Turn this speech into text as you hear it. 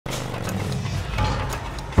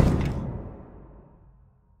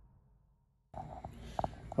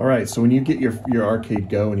All right, so when you get your Arcade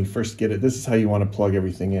Go, when you first get it, this is how you want to plug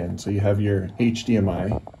everything in. So you have your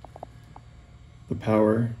HDMI, the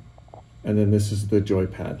power, and then this is the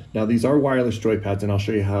joypad. Now these are wireless joypads, and I'll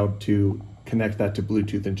show you how to connect that to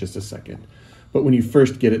Bluetooth in just a second. But when you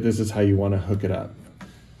first get it, this is how you want to hook it up.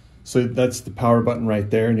 So that's the power button right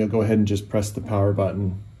there, and you'll go ahead and just press the power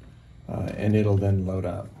button, and it'll then load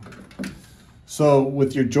up. So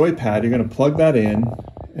with your joypad, you're going to plug that in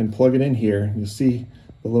and plug it in here. You'll see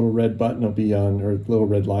the little red button will be on, or little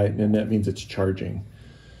red light, and that means it's charging.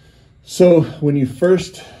 So when you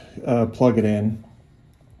first plug it in,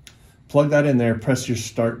 plug that in there, press your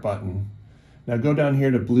start button. Now go down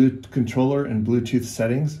here to Bluetooth controller and Bluetooth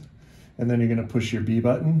settings, and then you're going to push your B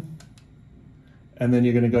button, and then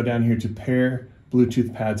you're going to go down here to pair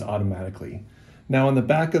Bluetooth pads automatically. Now on the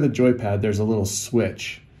back of the joypad, there's a little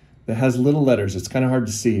switch that has little letters. It's kind of hard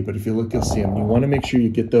to see, but if you look, you'll see them. You want to make sure you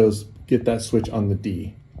get that switch on the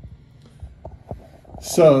D.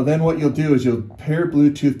 So then what you'll do is you'll pair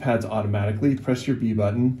Bluetooth pads automatically, press your B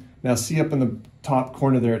button. Now see up in the top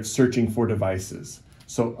corner there, it's searching for devices.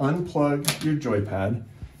 So unplug your joypad,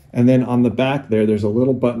 and then on the back there's a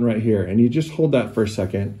little button right here, and you just hold that for a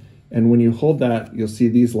second, and when you hold that, you'll see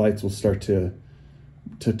these lights will start to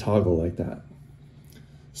toggle like that.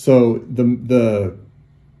 So the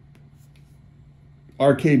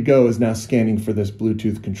Arcade Go is now scanning for this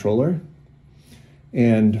Bluetooth controller,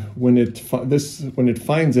 and when it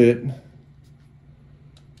finds it,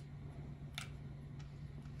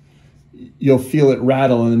 you'll feel it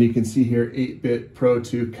rattle, and then you can see here 8-bit Pro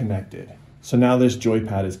 2 connected. So now this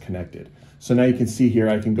joypad is connected. So now you can see here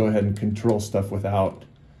I can go ahead and control stuff without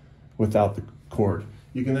the cord.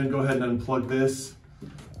 You can then go ahead and unplug this.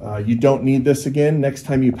 You don't need this again. Next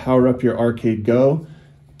time you power up your Arcade Go,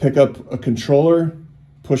 pick up a controller,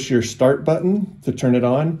 push your start button to turn it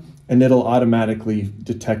on, and it'll automatically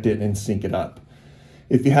detect it and sync it up.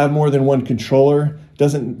 If you have more than one controller,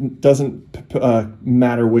 doesn't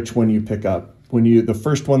matter which one you pick up. The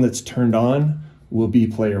first one that's turned on will be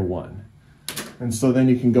player 1. And so then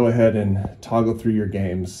you can go ahead and toggle through your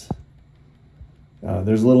games.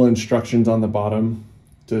 There's little instructions on the bottom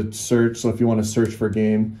to search. So if you want to search for a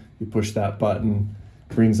game, you push that button,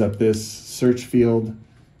 brings up this search field.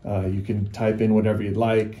 You can type in whatever you'd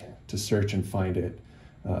like to search and find it.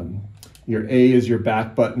 Your A is your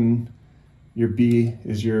back button. Your B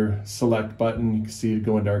is your select button. You can see you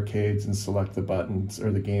go into arcades and select the buttons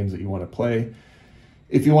or the games that you want to play.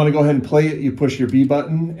 If you want to go ahead and play it, you push your B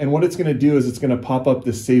button, and what it's going to do is it's going to pop up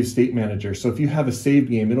the save state manager. So if you have a saved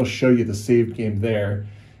game, it'll show you the saved game there,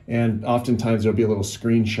 and oftentimes there'll be a little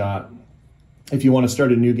screenshot. If you want to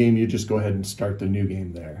start a new game, you just go ahead and start the new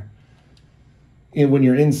game there. And when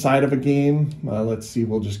you're inside of a game, let's see,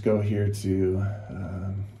 we'll just go here to,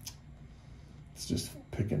 let's just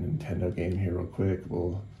pick a Nintendo game here real quick.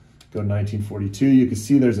 We'll go 1942. You can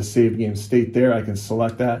see there's a saved game state there. I can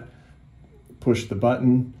select that, push the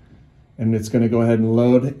button, and it's going to go ahead and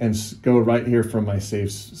load and go right here from my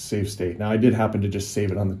save state. Now I did happen to just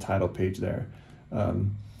save it on the title page there.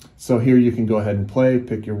 So here you can go ahead and play,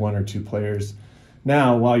 pick your 1 or 2 players.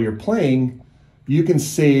 Now while you're playing, you can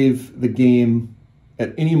save the game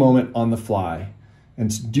at any moment on the fly.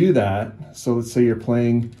 And to do that, so let's say you're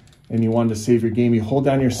playing and you wanted to save your game, you hold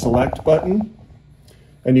down your select button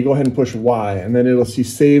and you go ahead and push Y, and then it'll see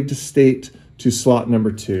saved state to slot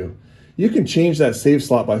number 2. You can change that save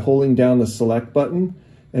slot by holding down the select button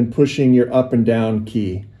and pushing your up and down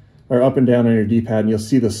key, or up and down on your D-pad, and you'll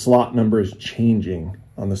see the slot number is changing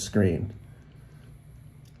on the screen.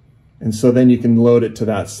 And so then you can load it to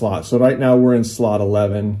that slot. So right now we're in slot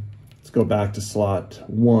 11. Let's go back to slot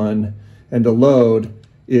 1. And to load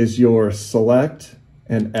is your select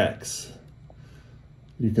and X.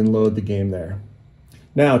 You can load the game there.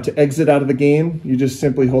 Now to exit out of the game, you just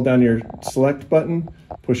simply hold down your select button,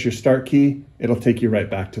 push your start key, it'll take you right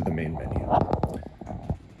back to the main menu.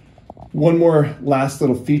 One more last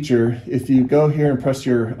little feature, if you go here and press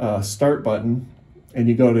your start button and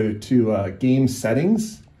you go to game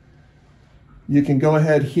settings, you can go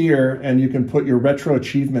ahead here and you can put your retro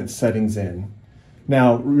achievement settings in.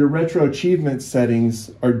 Now, your retro achievement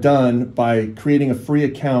settings are done by creating a free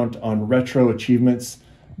account on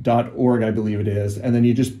retroachievements.org, I believe it is, and then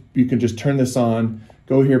you can just turn this on,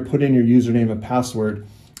 go here, put in your username and password,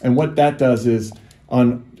 and what that does is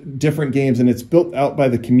on different games, and it's built out by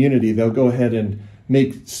the community, they'll go ahead and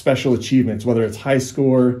make special achievements, whether it's high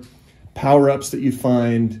score, power-ups that you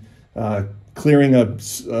find, clearing a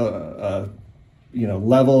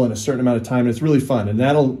level in a certain amount of time. And it's really fun, and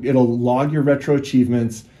it'll log your retro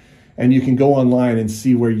achievements, and you can go online and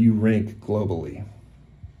see where you rank globally.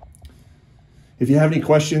 If you have any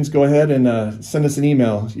questions, go ahead and send us an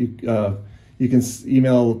email. You can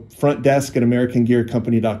email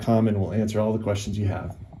frontdesk@americangearcompany.com and we'll answer all the questions you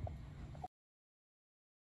have.